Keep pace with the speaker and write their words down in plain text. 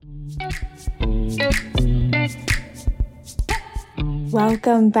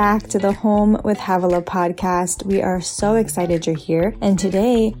Welcome back to the Home with Havilah podcast. We are so excited you're here. And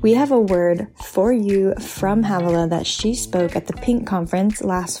today we have a word for you from Havilah that she spoke at the Pink Conference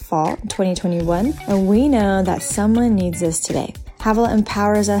last fall, 2021. And we know that someone needs this today. Havilah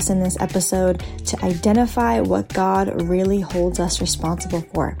empowers us in this episode to identify what God really holds us responsible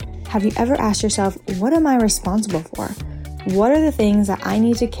for. Have you ever asked yourself, what am I responsible for? What are the things that I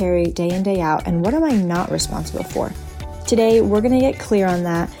need to carry day in, day out, and what am I not responsible for? Today, we're going to get clear on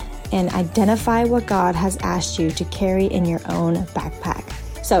that and identify what God has asked you to carry in your own backpack.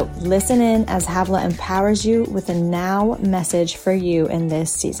 So listen in as Havilah empowers you with a now message for you in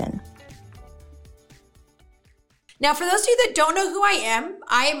this season. Now, for those of you that don't know who I am,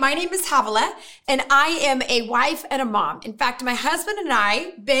 my name is Havilah, and I am a wife and a mom. In fact, my husband and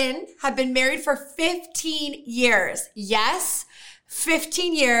I have been married for 15 years. Yes,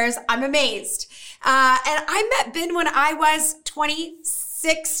 15 years. I'm amazed. And I met Ben when I was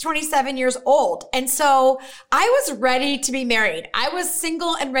 27 years old. And so I was ready to be married. I was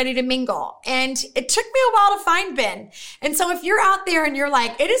single and ready to mingle. And it took me a while to find Ben. And so if you're out there and you're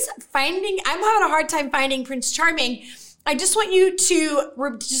like, I'm having a hard time finding Prince Charming, I just want you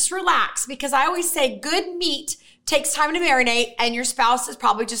to just relax, because I always say good meat takes time to marinate, and your spouse is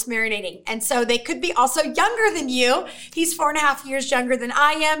probably just marinating. And so they could be also younger than you. He's 4.5 years younger than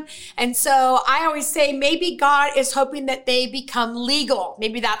I am. And so I always say maybe God is hoping that they become legal.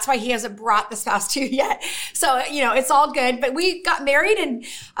 Maybe that's why he hasn't brought the spouse to you yet. So, it's all good. But we got married, and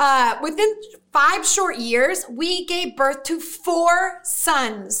within 5 short years, we gave birth to 4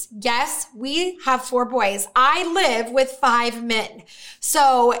 sons. Yes, we have 4 boys. I live with 5 men.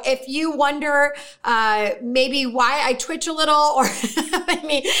 So if you wonder maybe why I twitch a little, or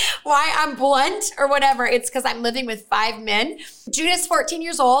why I'm blunt or whatever, it's because I'm living with 5 men. Judah's 14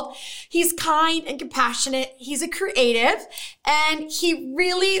 years old. He's kind and compassionate. He's a creative, and he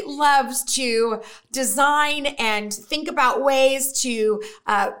really loves to design and think about ways to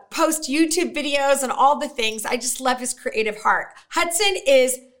post YouTube videos and all the things. I just love his creative heart. Hudson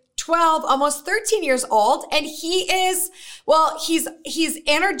is 12, almost 13 years old. And he's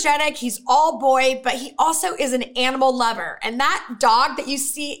energetic. He's all boy, but he also is an animal lover. And that dog that you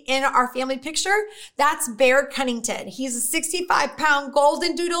see in our family picture, that's Bear Cunnington. He's a 65-pound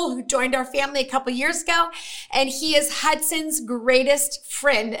golden doodle who joined our family a couple years ago. And he is Hudson's greatest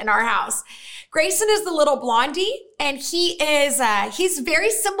friend in our house. Grayson is the little blondie, and he's very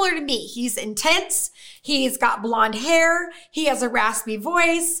similar to me. He's intense. He's got blonde hair. He has a raspy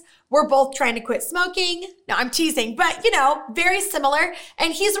voice. We're both trying to quit smoking. No, I'm teasing, but very similar.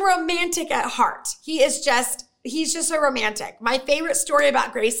 And he's a romantic at heart. He's just a romantic. My favorite story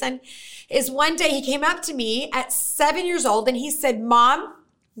about Grayson is one day he came up to me at 7 years old, and he said, "Mom,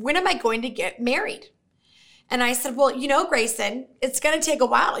 when am I going to get married?" And I said, "Well, Grayson, it's going to take a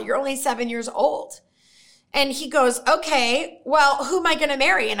while. You're only 7 years old." And he goes, "Okay, well, who am I going to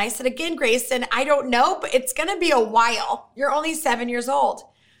marry?" And I said, "Again, Grayson, I don't know, but it's going to be a while. You're only 7 years old."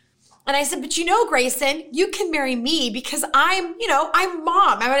 And I said, "But Grayson, you can marry me because I'm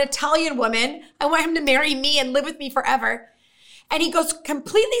mom. I'm an Italian woman. I want him to marry me and live with me forever." And he goes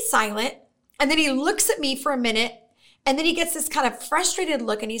completely silent. And then he looks at me for a minute. And then he gets this kind of frustrated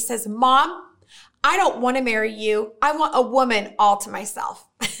look, and he says, "Mom, I don't want to marry you. I want a woman all to myself."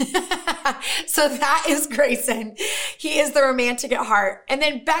 So that is Grayson. He is the romantic at heart. And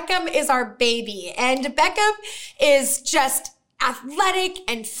then Beckham is our baby. And Beckham is just athletic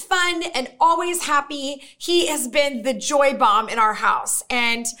and fun and always happy. He has been the joy bomb in our house.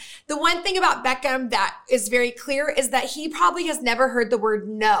 And the one thing about Beckham that is very clear is that he probably has never heard the word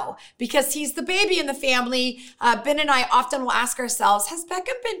no, because he's the baby in the family. Ben and I often will ask ourselves, has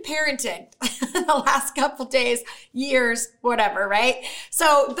Beckham been parented the last couple days, years, whatever, right?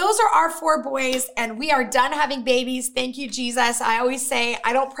 So those are our 4 boys, and we are done having babies. Thank you, Jesus. I always say,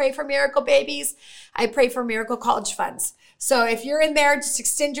 I don't pray for miracle babies. I pray for miracle college funds. So if you're in there, just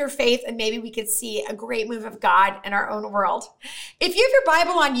extend your faith, and maybe we could see a great move of God in our own world. If you have your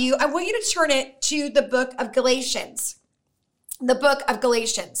Bible on you, I want you to turn it to the book of Galatians. The book of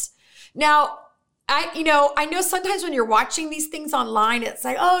Galatians. Now, I know sometimes when you're watching these things online, it's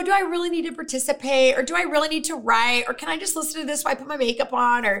like, oh, do I really need to participate? Or do I really need to write? Or can I just listen to this while I put my makeup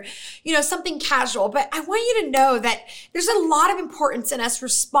on? Or, something casual. But I want you to know that there's a lot of importance in us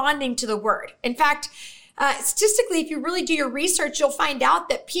responding to the word. In fact, statistically, if you really do your research, you'll find out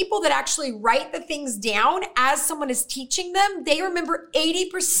that people that actually write the things down as someone is teaching them, they remember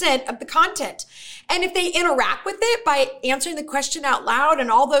 80% of the content. And if they interact with it by answering the question out loud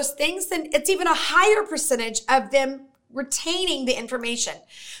and all those things, then it's even a higher percentage of them retaining the information.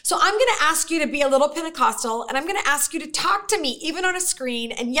 So I'm going to ask you to be a little Pentecostal, and I'm going to ask you to talk to me even on a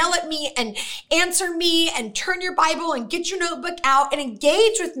screen and yell at me and answer me and turn your Bible and get your notebook out and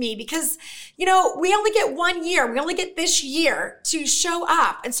engage with me because, we only get 1 year. We only get this year to show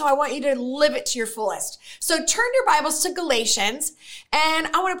up. And so I want you to live it to your fullest. So turn your Bibles to Galatians, and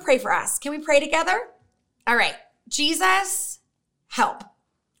I want to pray for us. Can we pray together? All right. Jesus, help.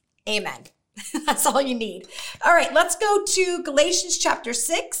 Amen. That's all you need. All right, let's go to Galatians chapter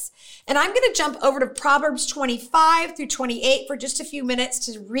 6. And I'm going to jump over to Proverbs 25 through 28 for just a few minutes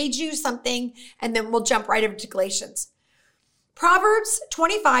to read you something, and then we'll jump right over to Galatians. Proverbs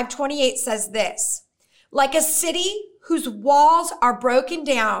 25:28 says this, like a city whose walls are broken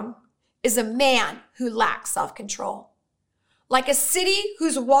down is a man who lacks self-control. Like a city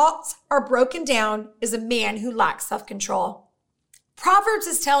whose walls are broken down is a man who lacks self-control. Proverbs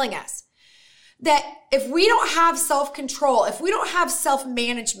is telling us that if we don't have self-control, if we don't have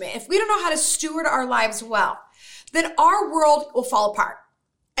self-management, if we don't know how to steward our lives well, then our world will fall apart.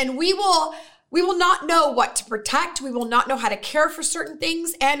 And we will not know what to protect. We will not know how to care for certain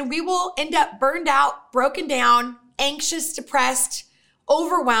things. And we will end up burned out, broken down, anxious, depressed,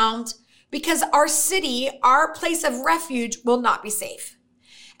 overwhelmed, because our city, our place of refuge will not be safe.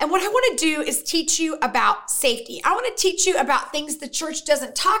 And what I want to do is teach you about safety. I want to teach you about things the church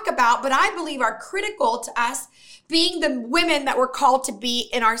doesn't talk about, but I believe are critical to us being the women that we're called to be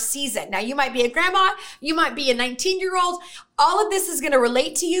in our season. Now, you might be a grandma, you might be a 19-year-old. All of this is going to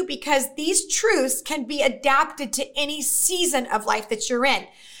relate to you because these truths can be adapted to any season of life that you're in.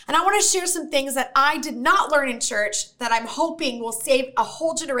 And I want to share some things that I did not learn in church that I'm hoping will save a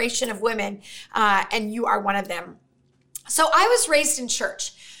whole generation of women, and you are one of them. So I was raised in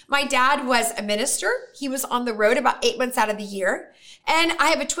church. My dad was a minister. He was on the road about 8 months out of the year. And I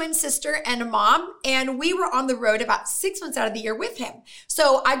have a twin sister and a mom, and we were on the road about 6 months out of the year with him.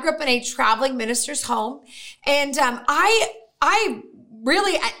 So I grew up in a traveling minister's home. And I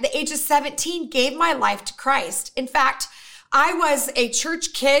really, at the age of 17, gave my life to Christ. In fact, I was a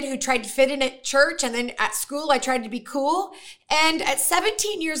church kid who tried to fit in at church, and then at school, I tried to be cool. And at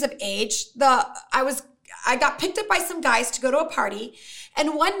 17 years of age, I got picked up by some guys to go to a party.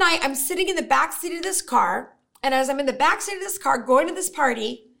 And one night I'm sitting in the back seat of this car. And as I'm in the back seat of this car going to this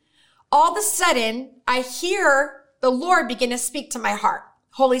party, all of a sudden I hear the Lord begin to speak to my heart,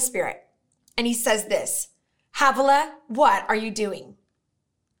 Holy Spirit. And he says this, Havilah, what are you doing?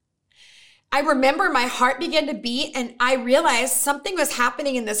 I remember my heart began to beat and I realized something was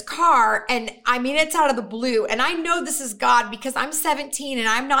happening in this car. And I mean, it's out of the blue. And I know this is God because I'm 17 and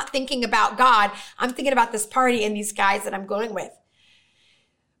I'm not thinking about God. I'm thinking about this party and these guys that I'm going with.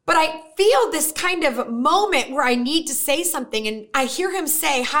 But I feel this kind of moment where I need to say something. And I hear him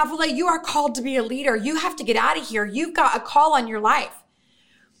say, Havilah, you are called to be a leader. You have to get out of here. You've got a call on your life.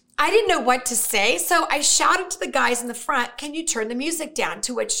 I didn't know what to say, so I shouted to the guys in the front, can you turn the music down?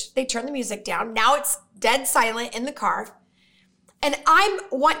 To which they turned the music down. Now it's dead silent in the car. And I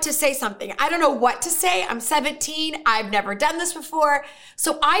want to say something. I don't know what to say. I'm 17. I've never done this before.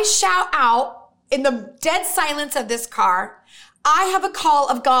 So I shout out in the dead silence of this car, I have a call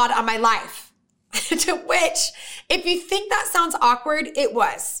of God on my life. To which, if you think that sounds awkward, it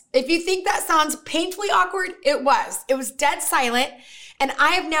was. If you think that sounds painfully awkward, it was. It was dead silent. And I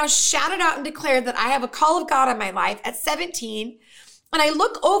have now shouted out and declared that I have a call of God on my life at 17. And I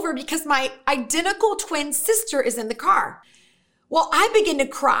look over because my identical twin sister is in the car. Well, I begin to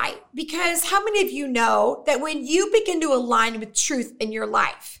cry because how many of you know that when you begin to align with truth in your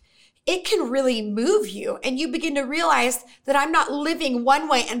life, it can really move you and you begin to realize that I'm not living one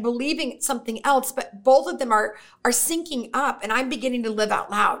way and believing something else, but both of them are syncing up and I'm beginning to live out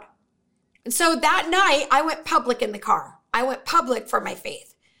loud. And so that night I went public in the car. I went public for my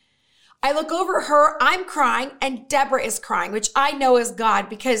faith. I look over at her, I'm crying, and Deborah is crying, which I know is God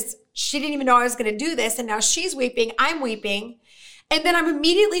because she didn't even know I was going to do this. And now she's weeping, I'm weeping. And then I'm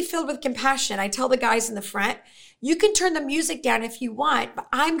immediately filled with compassion. I tell the guys in the front, you can turn the music down if you want, but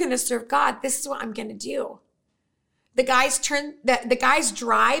I'm going to serve God. This is what I'm going to do. The guys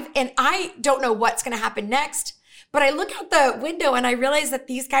drive, and I don't know what's going to happen next. But I look out the window and I realize that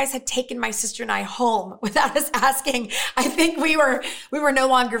these guys had taken my sister and I home without us asking. I think we were no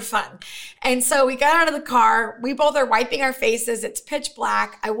longer fun. And so we got out of the car. We both are wiping our faces. It's pitch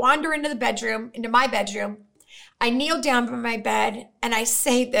black. I wander into my bedroom. I kneel down by my bed and I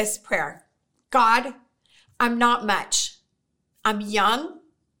say this prayer. God, I'm not much. I'm young.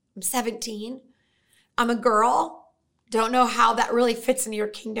 I'm 17. I'm a girl. Don't know how that really fits into your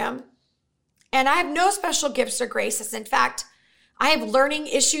kingdom. And I have no special gifts or graces. In fact, I have learning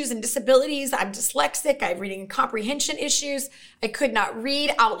issues and disabilities. I'm dyslexic. I have reading and comprehension issues. I could not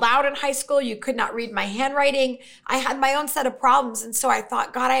read out loud in high school. You could not read my handwriting. I had my own set of problems. And so I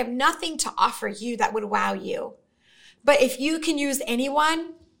thought, God, I have nothing to offer you that would wow you. But if you can use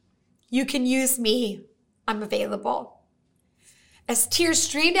anyone, you can use me. I'm available. As tears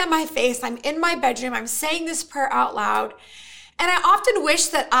streamed down my face, I'm in my bedroom. I'm saying this prayer out loud. And I often wish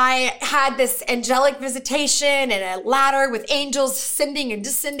that I had this angelic visitation and a ladder with angels ascending and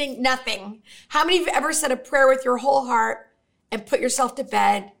descending. Nothing. How many of you ever said a prayer with your whole heart and put yourself to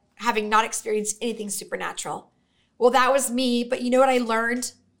bed having not experienced anything supernatural? Well, that was me. But you know what I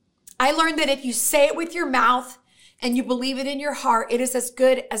learned? I learned that if you say it with your mouth and you believe it in your heart, it is as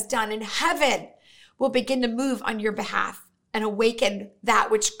good as done. And heaven will begin to move on your behalf and awaken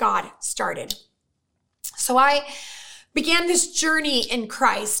that which God started. So I began this journey in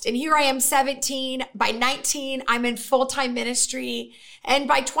Christ. And here I am 17. By 19, I'm in full-time ministry. And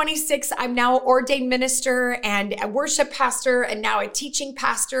by 26, I'm now an ordained minister and a worship pastor and now a teaching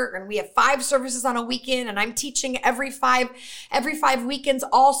pastor. And we have 5 services on a weekend. And I'm teaching every five weekends,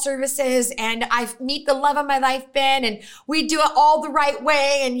 all services. And I meet the love of my life, Ben. And we do it all the right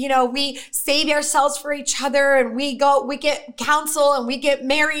way. And, we save ourselves for each other. And we get counsel and we get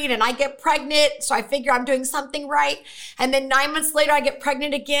married and I get pregnant. So I figure I'm doing something right. And then 9 months later, I get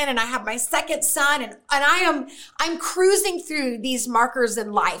pregnant again and I have my second son. And I'm cruising through these markers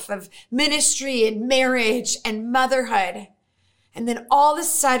in life of ministry and marriage and motherhood. And then all of a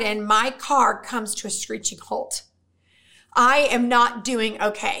sudden, my car comes to a screeching halt. I am not doing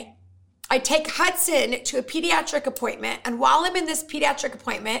okay. I take Hudson to a pediatric appointment. And while I'm in this pediatric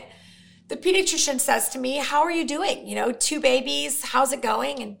appointment, the pediatrician says to me, how are you doing? 2 babies, how's it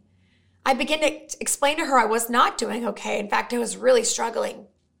going? And I begin to explain to her I was not doing okay. In fact, I was really struggling.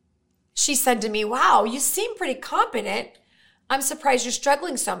 She said to me, wow, you seem pretty competent. I'm surprised you're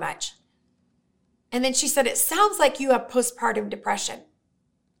struggling so much. And then she said, it sounds like you have postpartum depression.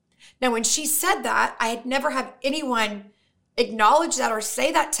 Now, when she said that, I had never had anyone acknowledge that or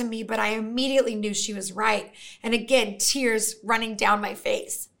say that to me, but I immediately knew she was right. And again, tears running down my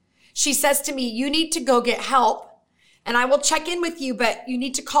face. She says to me, you need to go get help and I will check in with you, but you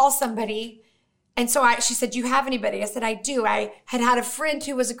need to call somebody. And so she said, do you have anybody? I said, I do. I had a friend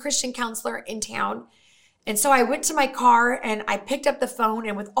who was a Christian counselor in town. And so I went to my car and I picked up the phone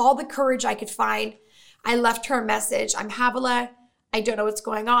and with all the courage I could find, I left her a message. I'm Havilah. I don't know what's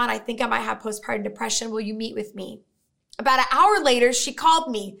going on. I think I might have postpartum depression. Will you meet with me? About an hour later, she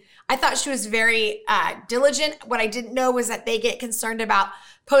called me. I thought she was very diligent. What I didn't know was that they get concerned about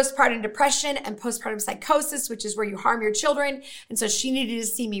postpartum depression and postpartum psychosis, which is where you harm your children. And so she needed to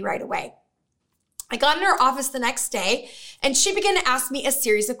see me right away. I got in her office the next day and she began to ask me a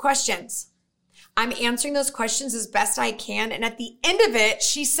series of questions. I'm answering those questions as best I can. And at the end of it,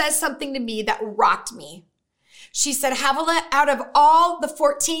 she says something to me that rocked me. She said, Havilah, out of all the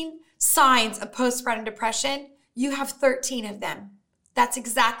 14 signs of postpartum depression, you have 13 of them. That's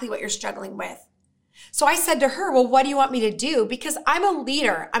exactly what you're struggling with. So I said to her, well, what do you want me to do? Because I'm a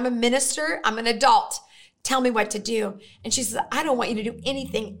leader. I'm a minister. I'm an adult. Tell me what to do. And she says, I don't want you to do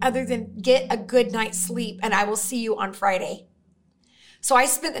anything other than get a good night's sleep and I will see you on Friday. So I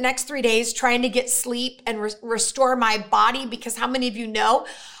spent the next 3 days trying to get sleep and restore my body because how many of you know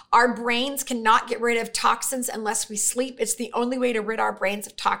our brains cannot get rid of toxins unless we sleep? It's the only way to rid our brains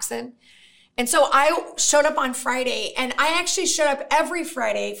of toxin. And so I showed up on Friday and I actually showed up every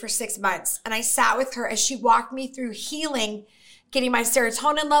Friday for 6 months. And I sat with her as she walked me through healing, getting my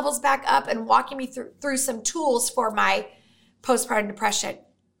serotonin levels back up and walking me through some tools for my postpartum depression.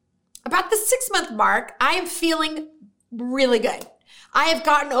 About the 6-month mark, I am feeling really good. I have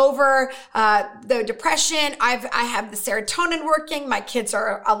gotten over the depression. I have the serotonin working. My kids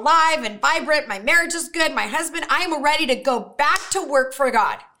are alive and vibrant. My marriage is good. My husband, I am ready to go back to work for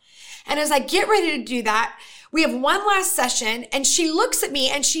God. And as I get ready to do that, we have one last session and she looks at me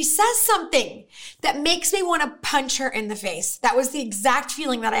and she says something that makes me want to punch her in the face. That was the exact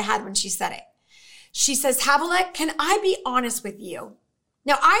feeling that I had when she said it. She says, Havilah, can I be honest with you?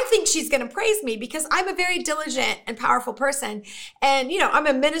 Now, I think she's going to praise me because I'm a very diligent and powerful person. And, I'm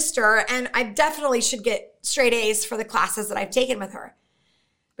a minister and I definitely should get straight A's for the classes that I've taken with her.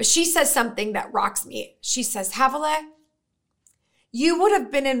 But she says something that rocks me. She says, Havilah, you would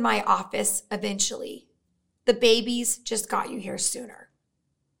have been in my office eventually. The babies just got you here sooner.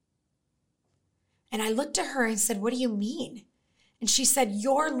 And I looked at her and said, what do you mean? And she said,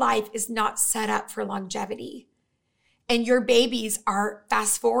 your life is not set up for longevity. And your babies are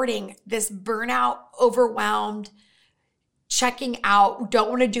fast forwarding this burnout, overwhelmed, checking out, don't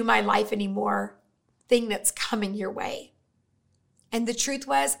want to do my life anymore thing that's coming your way. And the truth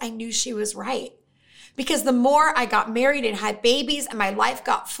was, I knew she was right. Because the more I got married and had babies and my life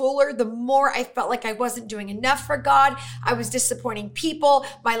got fuller, the more I felt like I wasn't doing enough for God. I was disappointing people.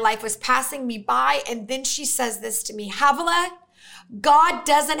 My life was passing me by. And then she says this to me, Havilah, God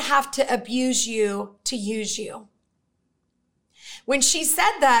doesn't have to abuse you to use you. When she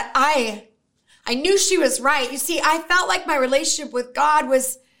said that, I knew she was right. You see, I felt like my relationship with God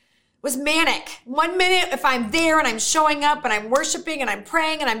was manic. 1 minute, if I'm there and I'm showing up and I'm worshiping and I'm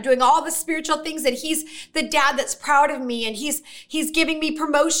praying and I'm doing all the spiritual things, and he's the dad that's proud of me, and he's giving me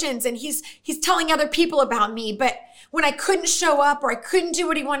promotions, and he's telling other people about me. But when I couldn't show up, or I couldn't do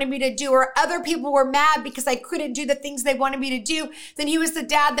what he wanted me to do, or other people were mad because I couldn't do the things they wanted me to do, then he was the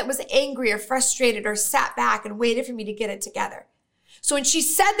dad that was angry or frustrated or sat back and waited for me to get it together. So when she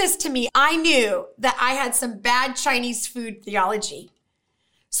said this to me, I knew that I had some bad Chinese food theology.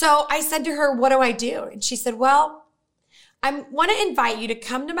 So I said to her, what do I do? And she said, well, I want to invite you to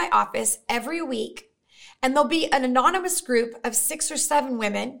come to my office every week, and there'll be an anonymous group of 6 or 7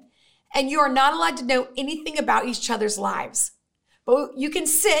 women, and you are not allowed to know anything about each other's lives. But you can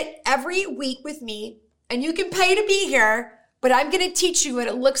sit every week with me, and you can pay to be here, but I'm going to teach you what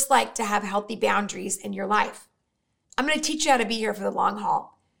it looks like to have healthy boundaries in your life. I'm going to teach you how to be here for the long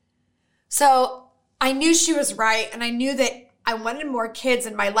haul. So I knew she was right, and I knew that I wanted more kids,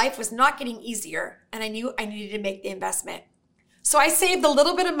 and my life was not getting easier, and I knew I needed to make the investment. So I saved the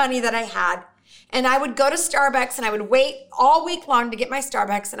little bit of money that I had, and I would go to Starbucks, and I would wait all week long to get my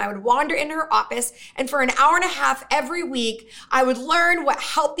Starbucks, and I would wander in her office, and for an hour and a half every week, I would learn what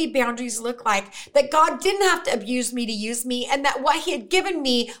healthy boundaries look like, that God didn't have to abuse me to use me, and that what he had given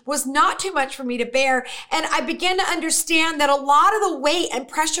me was not too much for me to bear. And I began to understand that a lot of the weight and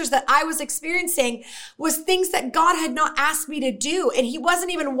pressures that I was experiencing was things that God had not asked me to do, and he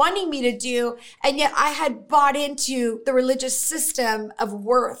wasn't even wanting me to do, and yet I had bought into the religious system of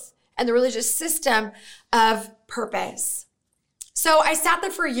worth and the religious system of purpose. So I sat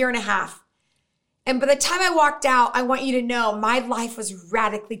there for 1.5 years. And by the time I walked out, I want you to know my life was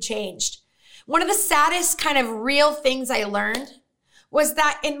radically changed. One of the saddest kind of real things I learned was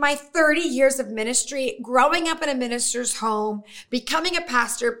that in my 30 years of ministry, growing up in a minister's home, becoming a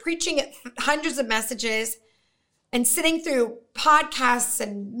pastor, preaching hundreds of messages, and sitting through podcasts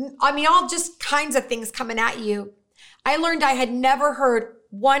and all just kinds of things coming at you, I learned I had never heard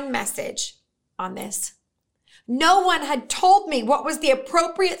one message on this. No one had told me what was the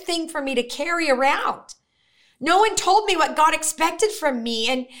appropriate thing for me to carry around. No one told me what God expected from me.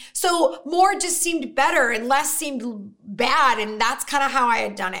 And so more just seemed better and less seemed bad. And that's kind of how I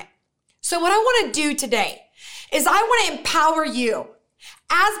had done it. So what I want to do today is I want to empower you.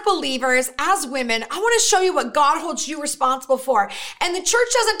 As believers, as women, I want to show you what God holds you responsible for. And the church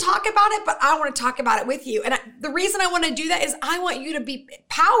doesn't talk about it, but I want to talk about it with you. And the reason I want to do that is I want you to be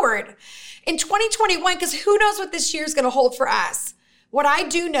empowered in 2021, because who knows what this year is going to hold for us. What I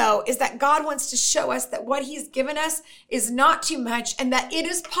do know is that God wants to show us that what he's given us is not too much, and that it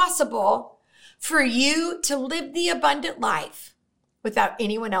is possible for you to live the abundant life without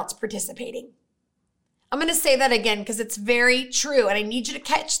anyone else participating. I'm going to say that again because it's very true, and I need you to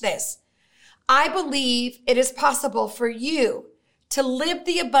catch this. I believe it is possible for you to live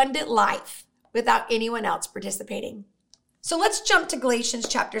the abundant life without anyone else participating. So let's jump to Galatians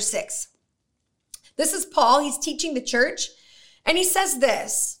chapter 6. This is Paul. He's teaching the church, and he says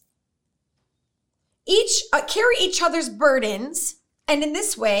this: carry each other's burdens, and in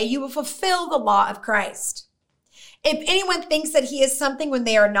this way you will fulfill the law of Christ. If anyone thinks that he is something when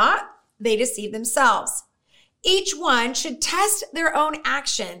they are not, they deceive themselves. Each one should test their own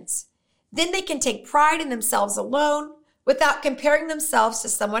actions. Then they can take pride in themselves alone without comparing themselves to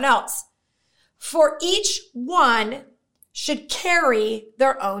someone else. For each one should carry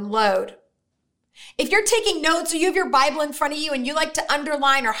their own load. If you're taking notes or you have your Bible in front of you and you like to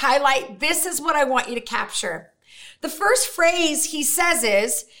underline or highlight, this is what I want you to capture. The first phrase he says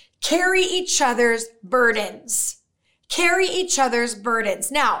is, carry each other's burdens. Carry each other's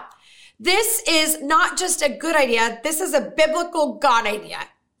burdens. Now, this is not just a good idea. This is a biblical God idea.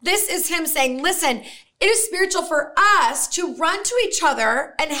 This is him saying, listen, it is spiritual for us to run to each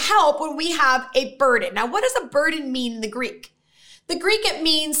other and help when we have a burden. Now, what does a burden mean in the Greek? The Greek, it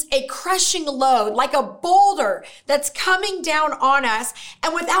means a crushing load, like a boulder that's coming down on us.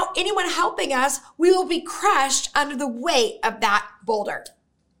 And without anyone helping us, we will be crushed under the weight of that boulder.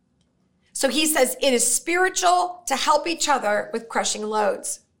 So he says it is spiritual to help each other with crushing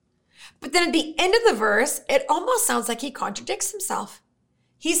loads. But then at the end of the verse, it almost sounds like he contradicts himself.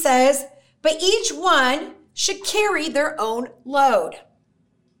 He says, but each one should carry their own load.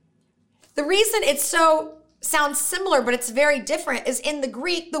 The reason it's so sounds similar, but it's very different, is in the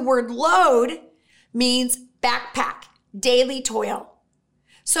Greek, the word load means backpack, daily toil.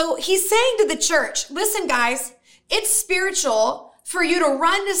 So he's saying to the church, listen, guys, it's spiritual for you to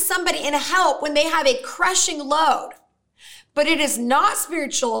run to somebody and help when they have a crushing load. But it is not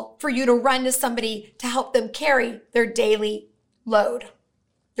spiritual for you to run to somebody to help them carry their daily load,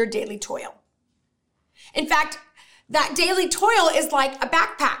 their daily toil. In fact, that daily toil is like a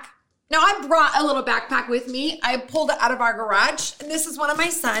backpack. Now, I brought a little backpack with me. I pulled it out of our garage, and this is one of my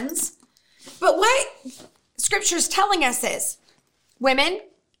sons. But what Scripture is telling us is, women,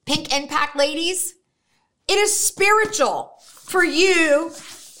 Pink Impact ladies, it is spiritual for you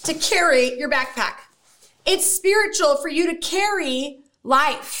to carry your backpack. It's spiritual for you to carry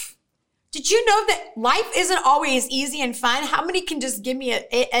life. Did you know that life isn't always easy and fun? How many can just give me an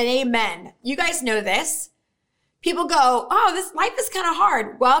amen? You guys know this. People go, oh, this life is kind of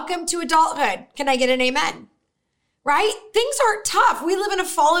hard. Welcome to adulthood. Can I get an amen? Right? Things are tough. We live in a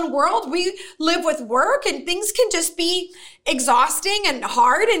fallen world. We live with work and things can just be exhausting and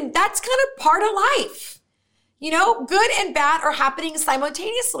hard. And that's kind of part of life. You know, good and bad are happening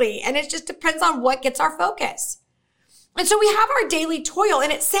simultaneously. And it just depends on what gets our focus. And so we have our daily toil,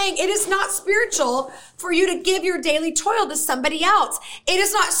 and it's saying it is not spiritual for you to give your daily toil to somebody else. It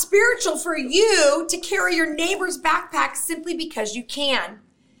is not spiritual for you to carry your neighbor's backpack simply because you can.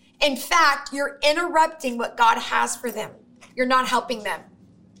 In fact, you're interrupting what God has for them. You're not helping them.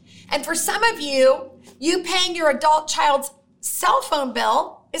 And for some of you, you paying your adult child's cell phone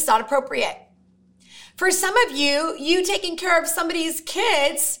bill is not appropriate. For some of you, you taking care of somebody's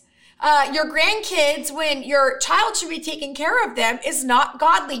kids, your grandkids, when your child should be taking care of them, is not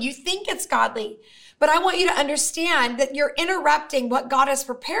godly. You think it's godly. But I want you to understand that you're interrupting what God has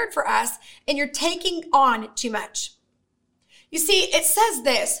prepared for us, and you're taking on too much. You see, it says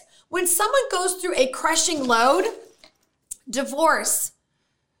this, when someone goes through a crushing load, divorce,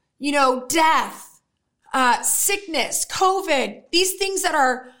 death, sickness, COVID, these things that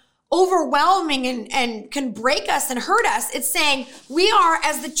are overwhelming and can break us and hurt us, it's saying we are,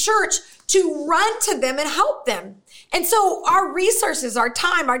 as the church, to run to them and help them. And so our resources, our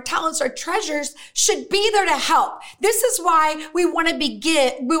time, our talents, our treasures should be there to help. This is why we want to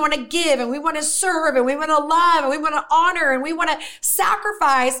give, and we want to serve, and we want to love, and we want to honor, and we want to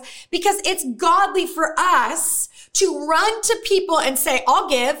sacrifice, because it's godly for us to run to people and say, I'll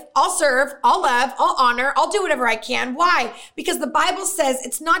give, I'll serve, I'll love, I'll honor, I'll do whatever I can. Why? Because the Bible says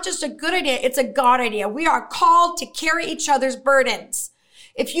it's not just a good idea, it's a God idea. We are called to carry each other's burdens.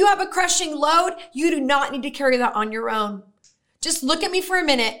 If you have a crushing load, you do not need to carry that on your own. Just look at me for a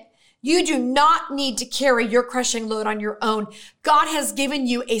minute. You do not need to carry your crushing load on your own. God has given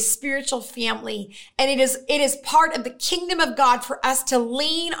you a spiritual family, and it is part of the kingdom of God for us to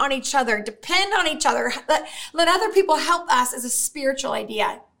lean on each other, depend on each other, let other people help us as a spiritual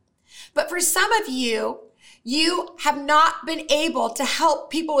idea. But for some of you, you have not been able to help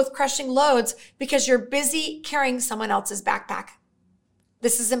people with crushing loads because you're busy carrying someone else's backpack.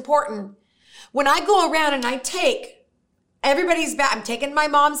 This is important. When I go around and I take everybody's back, I'm taking my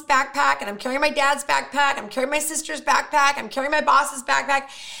mom's backpack, and I'm carrying my dad's backpack, I'm carrying my sister's backpack, I'm carrying my boss's backpack,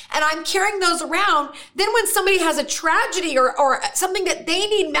 and I'm carrying those around. Then when somebody has a tragedy or something that they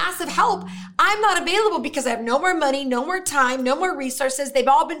need massive help, I'm not available because I have no more money, no more time, no more resources. They've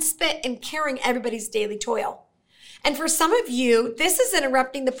all been spent in carrying everybody's daily toil. And for some of you, this is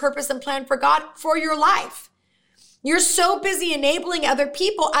interrupting the purpose and plan for God for your life. You're so busy enabling other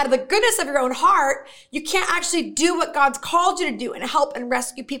people out of the goodness of your own heart, you can't actually do what God's called you to do and help and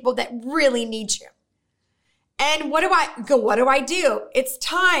rescue people that really need you. And what do I do? It's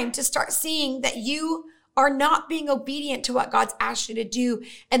time to start seeing that you are not being obedient to what God's asked you to do,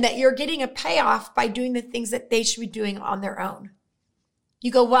 and that you're getting a payoff by doing the things that they should be doing on their own.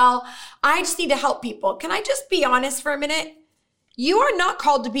 You go, well, I just need to help people. Can I just be honest for a minute? You are not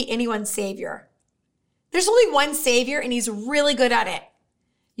called to be anyone's savior. There's only one Savior, and he's really good at it.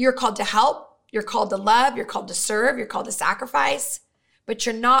 You're called to help, you're called to love, you're called to serve, you're called to sacrifice, but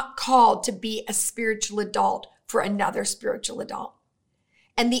you're not called to be a spiritual adult for another spiritual adult.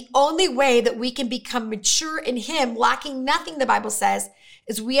 And the only way that we can become mature in him, lacking nothing, the Bible says,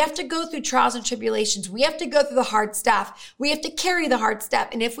 is we have to go through trials and tribulations. We have to go through the hard stuff. We have to carry the hard stuff.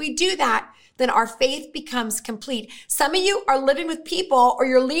 And if we do that, then our faith becomes complete. Some of you are living with people, or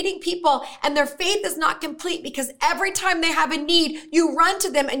you're leading people, and their faith is not complete because every time they have a need, you run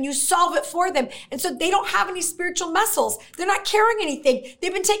to them and you solve it for them. And so they don't have any spiritual muscles. They're not carrying anything.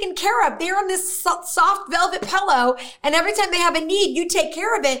 They've been taken care of. They're on this soft velvet pillow, and every time they have a need, you take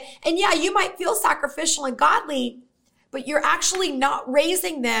care of it. And yeah, you might feel sacrificial and godly, but you're actually not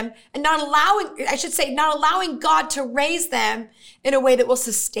raising them and not allowing God to raise them in a way that will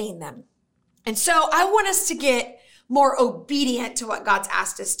sustain them. And so I want us to get more obedient to what God's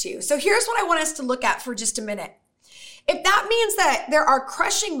asked us to. So here's what I want us to look at for just a minute. If that means that there are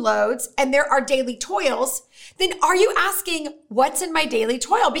crushing loads and there are daily toils, then are you asking, what's in my daily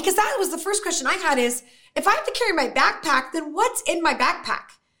toil? Because that was the first question I had is, if I have to carry my backpack, then what's in my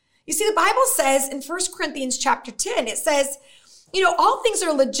backpack? You see, the Bible says in 1 Corinthians chapter 10, it says, all things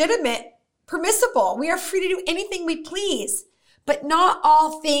are legitimate, permissible. We are free to do anything we please, but not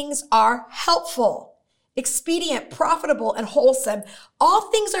all things are helpful, expedient, profitable, and wholesome.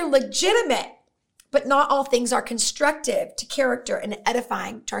 All things are legitimate, but not all things are constructive to character and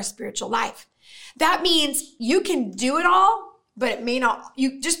edifying to our spiritual life. That means you can do it all, but it may not.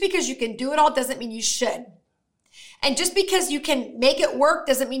 Just because you can do it all doesn't mean you should. And just because you can make it work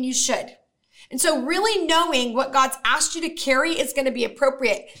doesn't mean you should. And so really knowing what God's asked you to carry is going to be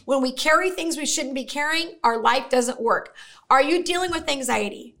appropriate. When we carry things we shouldn't be carrying, our life doesn't work. Are you dealing with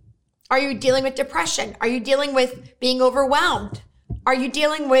anxiety? Are you dealing with depression? Are you dealing with being overwhelmed? Are you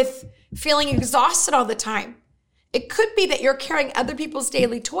dealing with feeling exhausted all the time? It could be that you're carrying other people's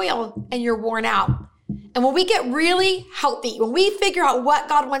daily toil and you're worn out. And when we get really healthy, when we figure out what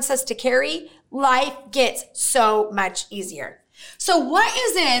God wants us to carry, life gets so much easier. So what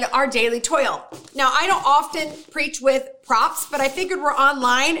is in our daily toil? Now, I don't often preach with props, but I figured we're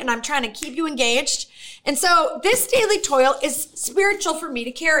online and I'm trying to keep you engaged. And so this daily toil is spiritual for me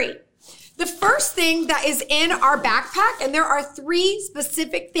to carry. The first thing that is in our backpack, and there are 3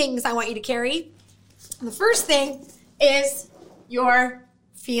 specific things I want you to carry. The first thing is your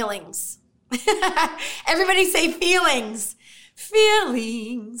feelings. Everybody say feelings.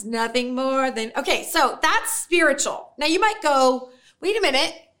 Feelings, nothing more than, okay, so that's spiritual. Now you might go, wait a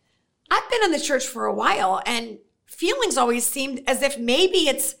minute, I've been in the church for a while and feelings always seemed as if maybe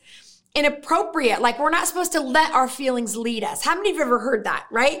it's inappropriate. Like we're not supposed to let our feelings lead us. How many of you have ever heard that,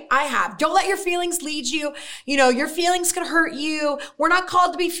 right? I have. Don't let your feelings lead you. Your feelings can hurt you. We're not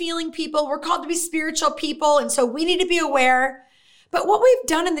called to be feeling people. We're called to be spiritual people. And so we need to be aware. But what we've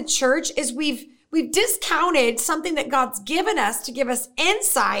done in the church is we've discounted something that God's given us to give us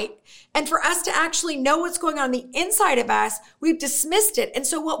insight. And for us to actually know what's going on the inside of us, we've dismissed it. And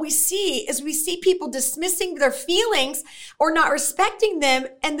so what we see people dismissing their feelings or not respecting them.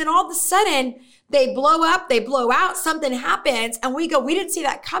 And then all of a sudden they blow up, they blow out, something happens. And we go, we didn't see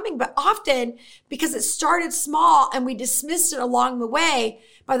that coming. But often because it started small and we dismissed it along the way,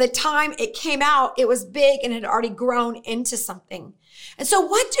 by the time it came out, it was big and had already grown into something. And so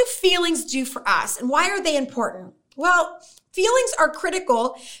what do feelings do for us and why are they important? Well, feelings are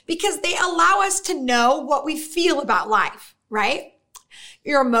critical because they allow us to know what we feel about life, right?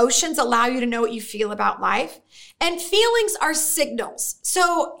 Your emotions allow you to know what you feel about life. And feelings are signals.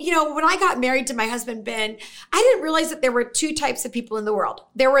 So, when I got married to my husband, Ben, I didn't realize that there were 2 types of people in the world.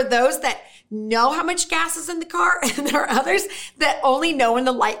 There were those that know how much gas is in the car, and there are others that only know when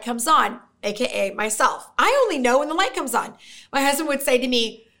the light comes on, AKA myself. I only know when the light comes on. My husband would say to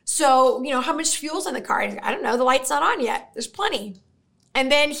me, so, how much fuel's in the car? I don't know. The light's not on yet. There's plenty.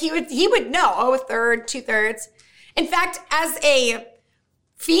 And then he would know, 1/3, 2/3. In fact, as a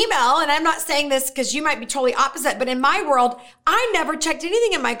female, and I'm not saying this because you might be totally opposite, but in my world, I never checked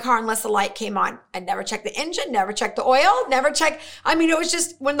anything in my car unless the light came on. I never checked the engine, never checked the oil, it was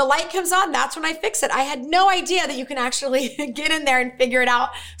just when the light comes on, that's when I fix it. I had no idea that you can actually get in there and figure it out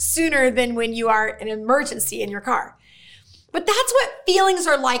sooner than when you are in an emergency in your car. But that's what feelings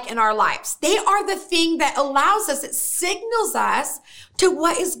are like in our lives. They are the thing that allows us, it signals us to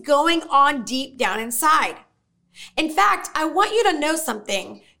what is going on deep down inside. In fact, I want you to know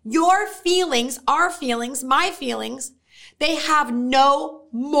something. Your feelings, our feelings, my feelings, they have no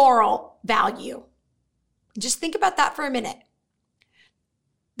moral value. Just think about that for a minute.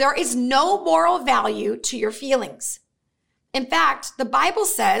 There is no moral value to your feelings. In fact, the Bible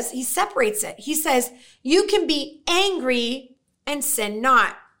says, he separates it. He says, you can be angry and sin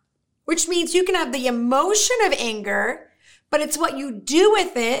not, which means you can have the emotion of anger, but it's what you do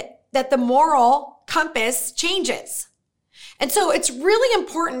with it that the moral compass changes. And so it's really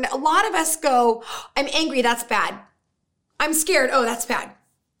important. A lot of us go, I'm angry, that's bad. I'm scared, oh, that's bad.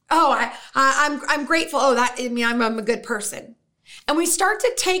 Oh, I'm grateful, I'm a good person. And we start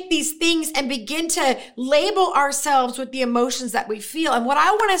to take these things and begin to label ourselves with the emotions that we feel. And what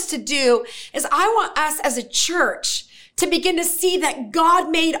I want us to do is I want us as a church to begin to see that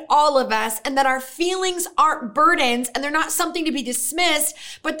God made all of us and that our feelings aren't burdens and they're not something to be dismissed,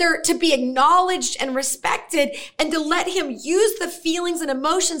 but they're to be acknowledged and respected, and to let him use the feelings and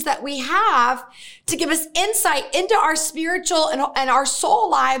emotions that we have to give us insight into our spiritual and our soul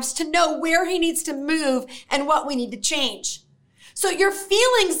lives to know where he needs to move and what we need to change. So your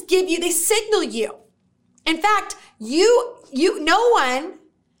feelings they signal you. In fact, no one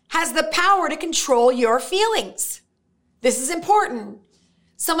has the power to control your feelings. This is important.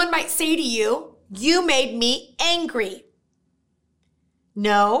 Someone might say to you, you made me angry.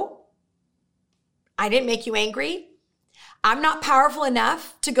 No, I didn't make you angry. I'm not powerful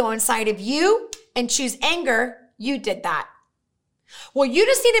enough to go inside of you and choose anger. You did that. Well, you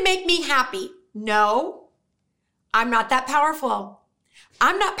just need to make me happy. No, I'm not that powerful.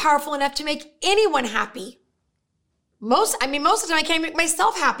 I'm not powerful enough to make anyone happy. Most of the time I can't make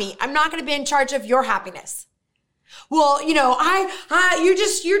myself happy. I'm not going to be in charge of your happiness. Well, you're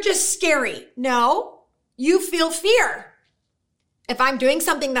just scary. No, you feel fear. If I'm doing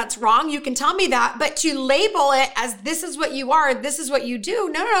something that's wrong, you can tell me that, but to label it as this is what you are, this is what you do.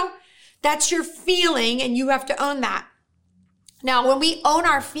 No. That's your feeling and you have to own that. Now, when we own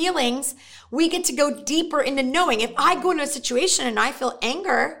our feelings, we get to go deeper into knowing. If I go into a situation and I feel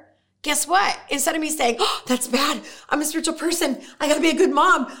anger, guess what? Instead of me saying, oh, that's bad. I'm a spiritual person. I got to be a good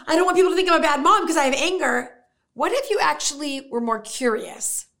mom. I don't want people to think I'm a bad mom because I have anger. What if you actually were more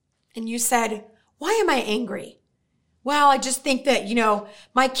curious and you said, why am I angry? Well, I just think that,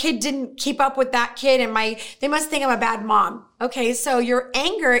 my kid didn't keep up with that kid and they must think I'm a bad mom. Okay, so your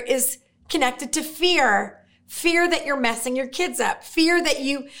anger is connected to fear. Fear that you're messing your kids up. Fear that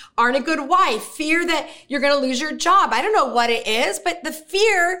you aren't a good wife. Fear that you're going to lose your job. I don't know what it is, but the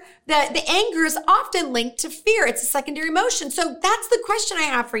fear, the anger is often linked to fear. It's a secondary emotion. So that's the question I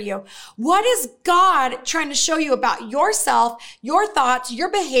have for you. What is God trying to show you about yourself, your thoughts, your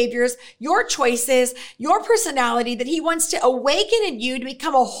behaviors, your choices, your personality that he wants to awaken in you to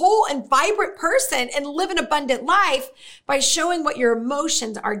become a whole and vibrant person and live an abundant life by showing what your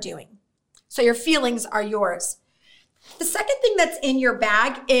emotions are doing? So your feelings are yours. The second thing that's in your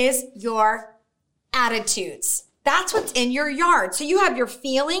bag is your attitudes. That's what's in your yard. So you have your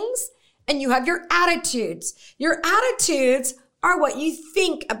feelings and you have your attitudes. Your attitudes are what you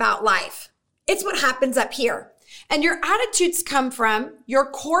think about life. It's what happens up here. And your attitudes come from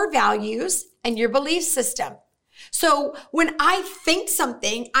your core values and your belief system. So when I think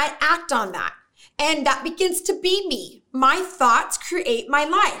something, I act on that. And that begins to be me. My thoughts create my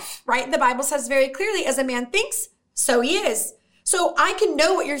life, right? The Bible says very clearly, as a man thinks, so he is. So I can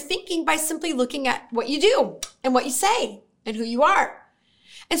know what you're thinking by simply looking at what you do and what you say and who you are.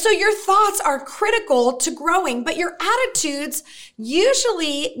 And so your thoughts are critical to growing, but your attitudes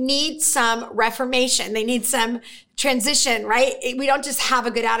usually need some reformation. They need some transition, right? We don't just have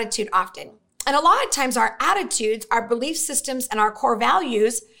a good attitude often. And a lot of times our attitudes, our belief systems, and our core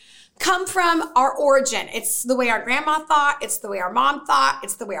values come from our origin. It's the way our grandma thought. It's the way our mom thought.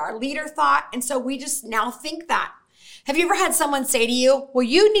 It's the way our leader thought. And so we just now think that. Have you ever had someone say to you, well,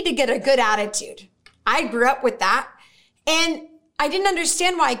 you need to get a good attitude? I grew up with that. And I didn't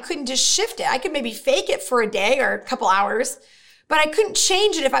understand why I couldn't just shift it. I could maybe fake it for a day or a couple hours, but I couldn't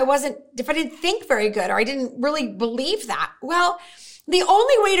change it if I didn't think very good or I didn't really believe that. Well, the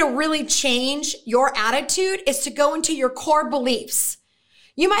only way to really change your attitude is to go into your core beliefs.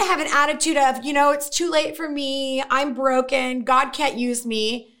 You might have an attitude of, it's too late for me. I'm broken. God can't use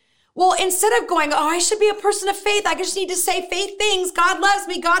me. Well, instead of going, I should be a person of faith. I just need to say faith things. God loves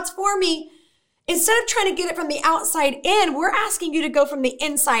me. God's for me. Instead of trying to get it from the outside in, we're asking you to go from the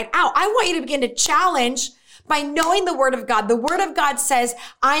inside out. I want you to begin to challenge by knowing the word of God. The word of God says,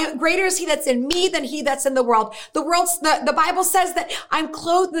 greater is he that's in me than he that's in the world. The Bible says that I'm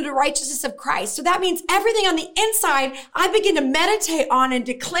clothed in the righteousness of Christ. So that means everything on the inside, I begin to meditate on and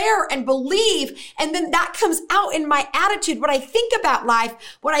declare and believe. And then that comes out in my attitude, what I think about life,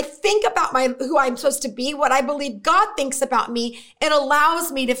 what I think about who I'm supposed to be, what I believe God thinks about me. It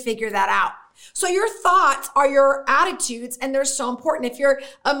allows me to figure that out. So your thoughts are your attitudes, and they're so important. If your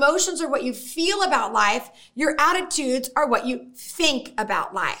emotions are what you feel about life, your attitudes are what you think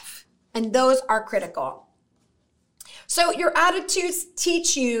about life, and those are critical. So your attitudes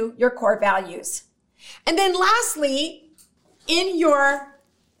teach you your core values. And then lastly, in your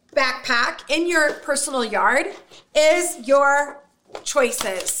backpack, in your personal yard, is your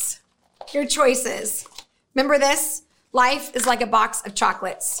choices. Your choices. Remember this? Life is like a box of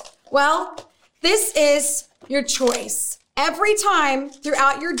chocolates. Well, this is your choice. Every time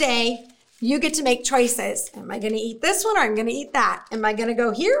throughout your day, you get to make choices. Am I going to eat this one or am I going to eat that? Am I going to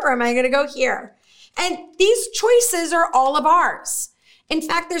go here or am I going to go here? And these choices are all of ours. In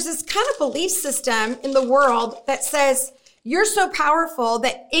fact, there's this kind of belief system in the world that says, you're so powerful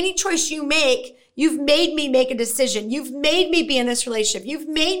that any choice you make, you've made me make a decision. You've made me be in this relationship. You've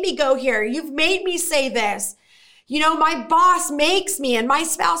made me go here. You've made me say this. You know, my boss makes me, and my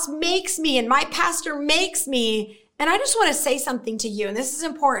spouse makes me, and my pastor makes me. And I just want to say something to you, and this is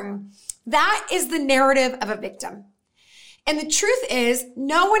important. That is the narrative of a victim. And the truth is,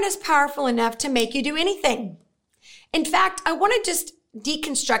 no one is powerful enough to make you do anything. In fact, I want to just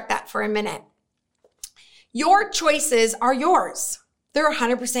deconstruct that for a minute. Your choices are yours. They're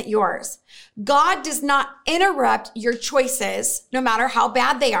 100% yours. God does not interrupt your choices, no matter how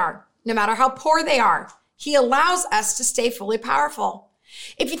bad they are, no matter how poor they are. He allows us to stay fully powerful.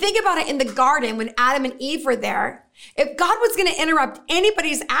 If you think about it in the garden, when Adam and Eve were there, if God was going to interrupt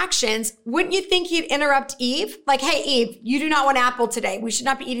anybody's actions, wouldn't you think he'd interrupt Eve? Like, hey, Eve, you do not want apple today. We should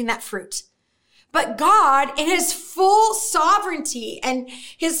not be eating that fruit. But God, in his full sovereignty and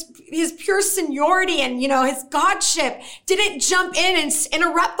his pure seniority and, his godship, didn't jump in and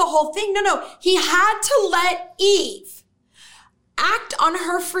interrupt the whole thing. No. He had to let Eve act on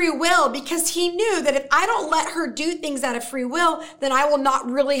her free will, because he knew that if I don't let her do things out of free will, then I will not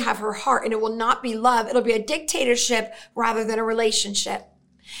really have her heart, and it will not be love. It'll be a dictatorship rather than a relationship.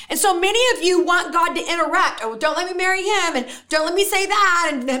 And so many of you want God to interrupt. Oh, don't let me marry him, and don't let me say that,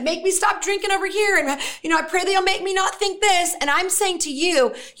 and make me stop drinking over here. And, I pray that he'll make me not think this. And I'm saying to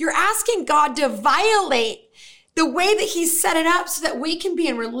you, you're asking God to violate the way that he's set it up so that we can be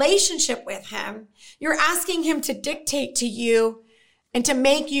in relationship with him. You're asking him to dictate to you and to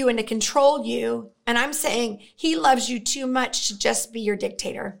make you and to control you. And I'm saying he loves you too much to just be your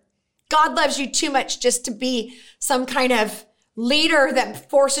dictator. God loves you too much just to be some kind of leader that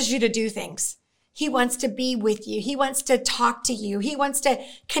forces you to do things. He wants to be with you. He wants to talk to you. He wants to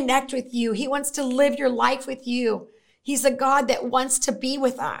connect with you. He wants to live your life with you. He's a God that wants to be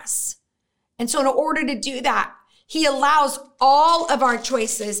with us. And so in order to do that, he allows all of our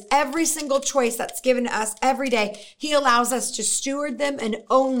choices, every single choice that's given to us every day. He allows us to steward them and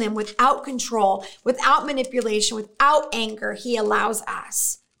own them without control, without manipulation, without anger. He allows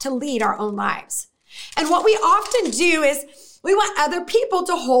us to lead our own lives. And what we often do is we want other people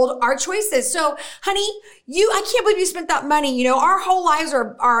to hold our choices. So, honey, I can't believe you spent that money. Our whole lives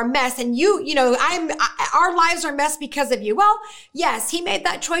are a mess, and our lives are a mess because of you. Well, yes, he made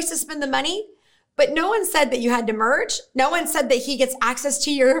that choice to spend the money, but no one said that you had to merge. No one said that he gets access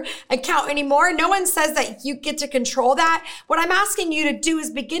to your account anymore. No one says that you get to control that. What I'm asking you to do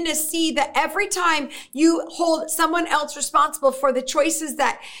is begin to see that every time you hold someone else responsible for the choices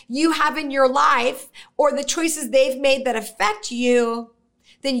that you have in your life or the choices they've made that affect you,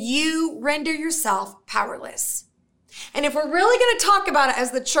 then you render yourself powerless. And if we're really going to talk about it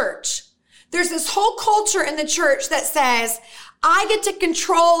as the church, there's this whole culture in the church that says, I get to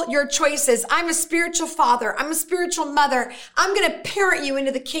control your choices. I'm a spiritual father. I'm a spiritual mother. I'm going to parent you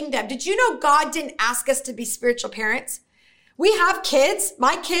into the kingdom. Did you know God didn't ask us to be spiritual parents? We have kids.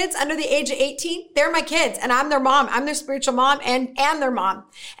 My kids under the age of 18, they're my kids, and I'm their mom. I'm their spiritual mom and their mom.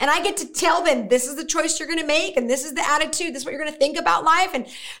 And I get to tell them, this is the choice you're going to make, and this is the attitude. This is what you're going to think about life, and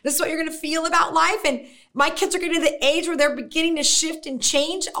this is what you're going to feel about life. And my kids are getting to the age where they're beginning to shift and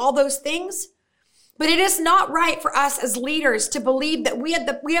change all those things. But it is not right for us as leaders to believe that we have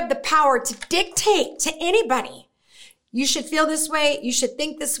the power to dictate to anybody. You should feel this way, you should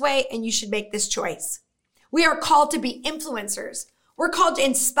think this way, and you should make this choice. We are called to be influencers. We're called to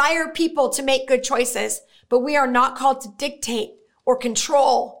inspire people to make good choices, but we are not called to dictate or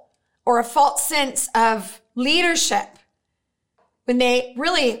control or a false sense of leadership when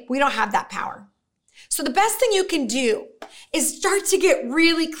we don't have that power. So the best thing you can do is start to get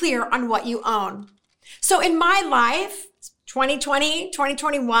really clear on what you own. So in my life, 2020,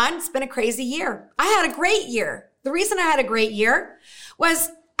 2021, it's been a crazy year. I had a great year. The reason I had a great year was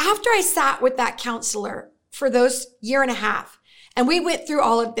after I sat with that counselor for those year and a half, and we went through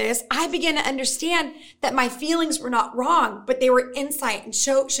all of this, I began to understand that my feelings were not wrong, but they were insight and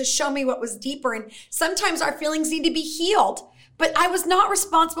show me what was deeper. And sometimes our feelings need to be healed. But I was not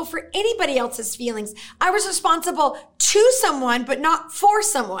responsible for anybody else's feelings. I was responsible to someone, but not for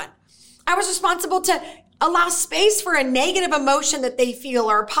someone. I was responsible to allow space for a negative emotion that they feel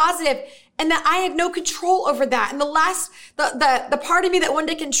or a positive, and that I had no control over that. And the part of me that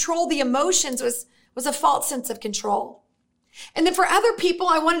wanted to control the emotions was a false sense of control. And then for other people,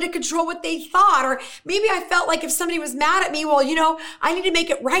 I wanted to control what they thought, or maybe I felt like if somebody was mad at me, well, I need to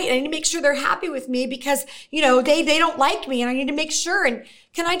make it right. I need to make sure they're happy with me because, they don't like me, and I need to make sure. And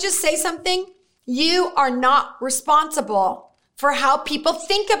can I just say something? You are not responsible for how people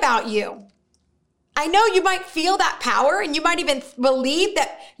think about you. I know you might feel that power and you might even believe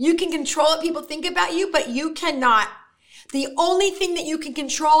that you can control what people think about you, but you cannot. The only thing that you can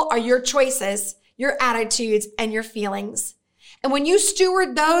control are your choices, your attitudes, and your feelings. And when you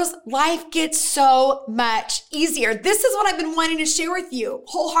steward those, life gets so much easier. This is what I've been wanting to share with you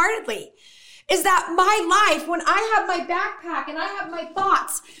wholeheartedly, is that my life, when I have my backpack and I have my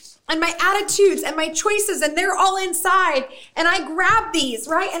thoughts and my attitudes and my choices and they're all inside and I grab these,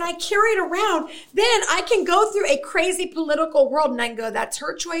 right? And I carry it around, then I can go through a crazy political world and I can go, that's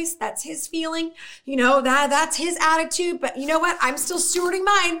her choice. That's his feeling. That's his attitude. But you know what? I'm still stewarding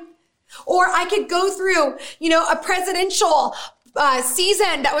mine. Or I could go through, a presidential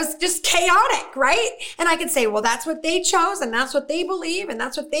season that was just chaotic, right? And I could say, well, that's what they chose and that's what they believe and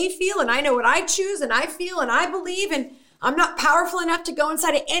that's what they feel. And I know what I choose and I feel and I believe, and I'm not powerful enough to go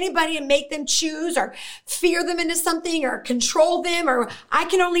inside of anybody and make them choose or fear them into something or control them, or I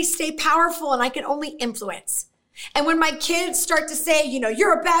can only stay powerful and I can only influence. And when my kids start to say,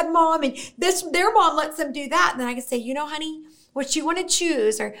 you're a bad mom and their mom lets them do that, then I can say, honey, what you want to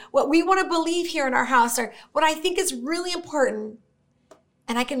choose or what we want to believe here in our house or what I think is really important.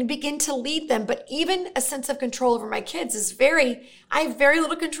 And I can begin to lead them. But even a sense of control over my kids I have very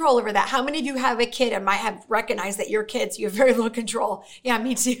little control over that. How many of you have a kid and might have recognized that your kids, you have very little control? Yeah,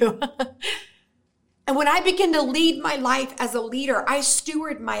 me too. And when I begin to lead my life as a leader, I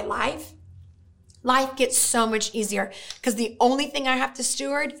steward my life. Life gets so much easier because the only thing I have to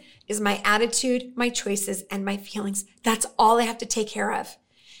steward is my attitude, my choices, and my feelings. That's all I have to take care of.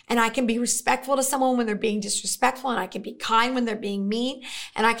 And I can be respectful to someone when they're being disrespectful, and I can be kind when they're being mean,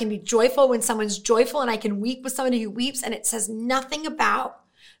 and I can be joyful when someone's joyful, and I can weep with somebody who weeps, and it says nothing about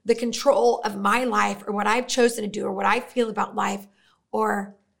the control of my life or what I've chosen to do or what I feel about life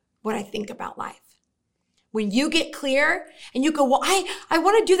or what I think about life. When you get clear and you go, well, I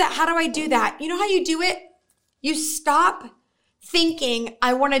want to do that. How do I do that? You know how you do it? You stop thinking,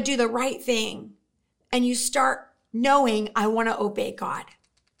 I want to do the right thing. And you start knowing, I want to obey God.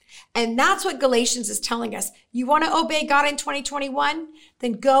 And that's what Galatians is telling us. You want to obey God in 2021?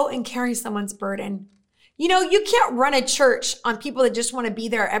 Then go and carry someone's burden. You can't run a church on people that just want to be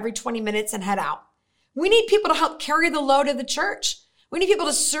there every 20 minutes and head out. We need people to help carry the load of the church. We need people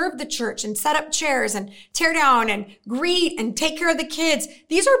to serve the church and set up chairs and tear down and greet and take care of the kids.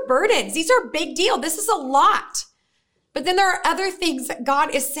 These are burdens. These are a big deal. This is a lot. But then there are other things that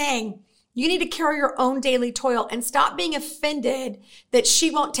God is saying. You need to carry your own daily toil and stop being offended that she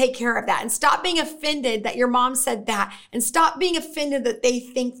won't take care of that, and stop being offended that your mom said that, and stop being offended that they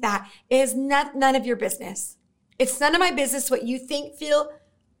think that. It is none of your business. It's none of my business what you think, feel,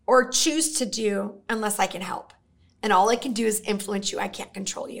 or choose to do unless I can help. And all I can do is influence you. I can't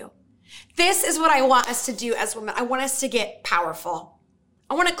control you. This is what I want us to do as women. I want us to get powerful.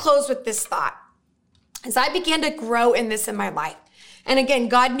 I want to close with this thought. As I began to grow in this in my life, and again,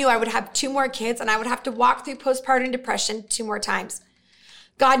 God knew I would have 2 more kids and I would have to walk through postpartum depression 2 more times.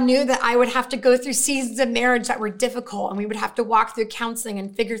 God knew that I would have to go through seasons of marriage that were difficult, and we would have to walk through counseling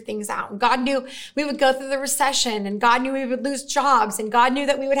and figure things out. And God knew we would go through the recession, and God knew we would lose jobs, and God knew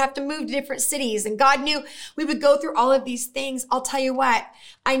that we would have to move to different cities, and God knew we would go through all of these things. I'll tell you what,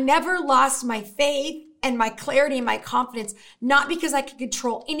 I never lost my faith and my clarity and my confidence, not because I could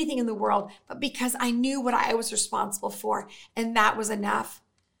control anything in the world, but because I knew what I was responsible for, and that was enough.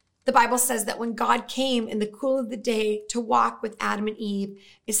 The Bible says that when God came in the cool of the day to walk with Adam and Eve,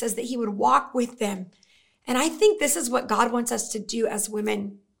 it says that he would walk with them. And I think this is what God wants us to do as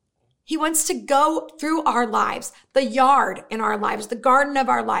women. He wants to go through our lives, the yard in our lives, the garden of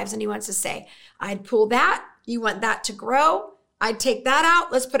our lives. And he wants to say, I'd pull that. You want that to grow. I'd take that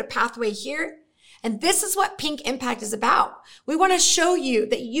out. Let's put a pathway here. And this is what Pink Impact is about. We want to show you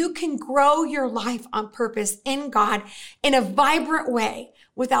that you can grow your life on purpose in God in a vibrant way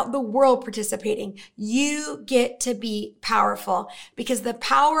without the world participating. You get to be powerful because the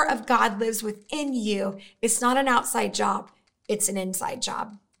power of God lives within you. It's not an outside job. It's an inside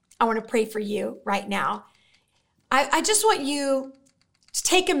job. I want to pray for you right now. I just want you to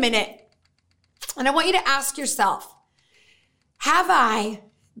take a minute and I want you to ask yourself, have I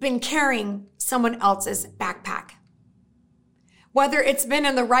been carrying someone else's backpack? Whether it's been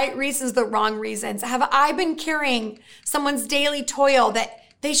in the right reasons, the wrong reasons. Have I been carrying someone's daily toil that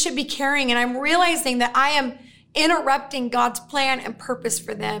they should be carrying? And I'm realizing that I am interrupting God's plan and purpose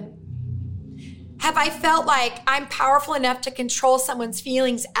for them. Have I felt like I'm powerful enough to control someone's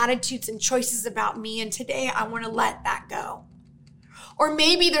feelings, attitudes, and choices about me? And today I want to let that go. Or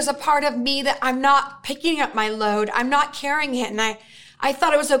maybe there's a part of me that I'm not picking up my load. I'm not carrying it. And I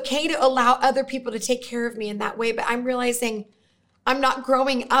thought it was okay to allow other people to take care of me in that way. But I'm realizing I'm not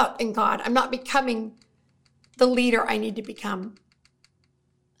growing up in God. I'm not becoming the leader I need to become.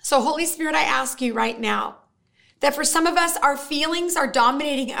 So Holy Spirit, I ask you right now that for some of us, our feelings are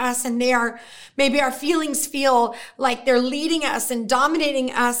dominating us, and maybe our feelings feel like they're leading us and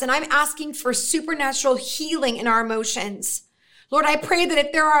dominating us. And I'm asking for supernatural healing in our emotions. Lord, I pray that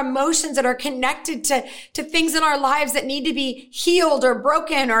if there are emotions that are connected to things in our lives that need to be healed or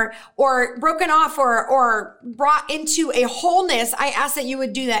broken or broken off or brought into a wholeness, I ask that you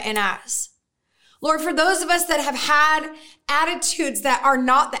would do that in us. Lord, for those of us that have had attitudes that are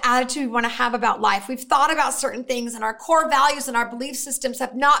not the attitude we want to have about life, we've thought about certain things and our core values and our belief systems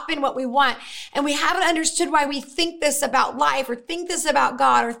have not been what we want, and we haven't understood why we think this about life or think this about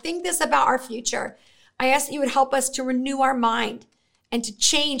God or think this about our future. I ask that you would help us to renew our mind and to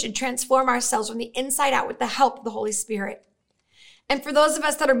change and transform ourselves from the inside out with the help of the Holy Spirit. And for those of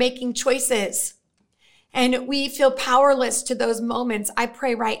us that are making choices and we feel powerless to those moments, I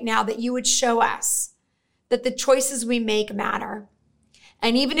pray right now that you would show us that the choices we make matter.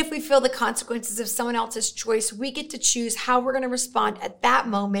 And even if we feel the consequences of someone else's choice, we get to choose how we're going to respond at that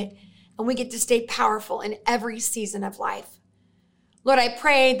moment, and we get to stay powerful in every season of life. Lord, I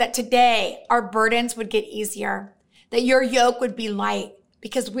pray that today our burdens would get easier, that your yoke would be light,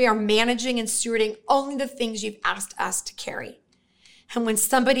 because we are managing and stewarding only the things you've asked us to carry. And when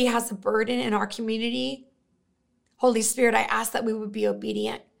somebody has a burden in our community, Holy Spirit, I ask that we would be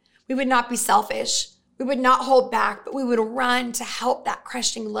obedient. We would not be selfish. We would not hold back, but we would run to help that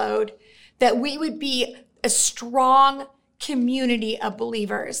crushing load, that we would be a strong community of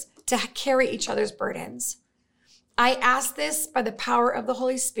believers to carry each other's burdens. I ask this by the power of the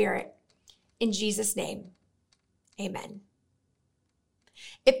Holy Spirit in Jesus' name. Amen.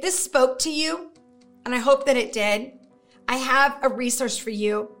 If this spoke to you, and I hope that it did, I have a resource for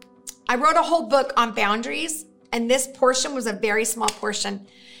you. I wrote a whole book on boundaries, and this portion was a very small portion.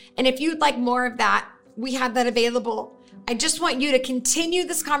 And if you'd like more of that, we have that available. I just want you to continue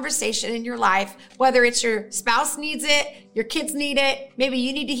this conversation in your life, whether it's your spouse needs it, your kids need it, maybe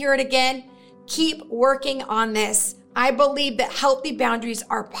you need to hear it again. Keep working on this. I believe that healthy boundaries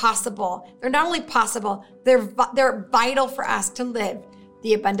are possible. They're not only possible, they're vital for us to live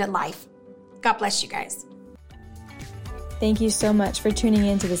the abundant life. God bless you guys. Thank you so much for tuning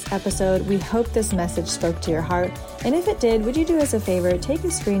into this episode. We hope this message spoke to your heart. And if it did, would you do us a favor? Take a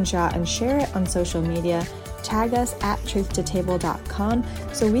screenshot and share it on social media. Tag us at truthtotable.com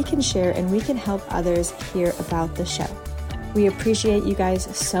so we can share and we can help others hear about the show. We appreciate you guys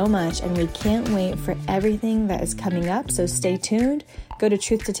so much, and we can't wait for everything that is coming up. So stay tuned. Go to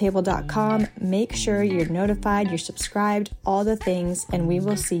truthtotable.com. Make sure you're notified, you're subscribed, all the things, and we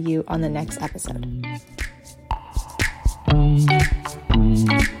will see you on the next episode.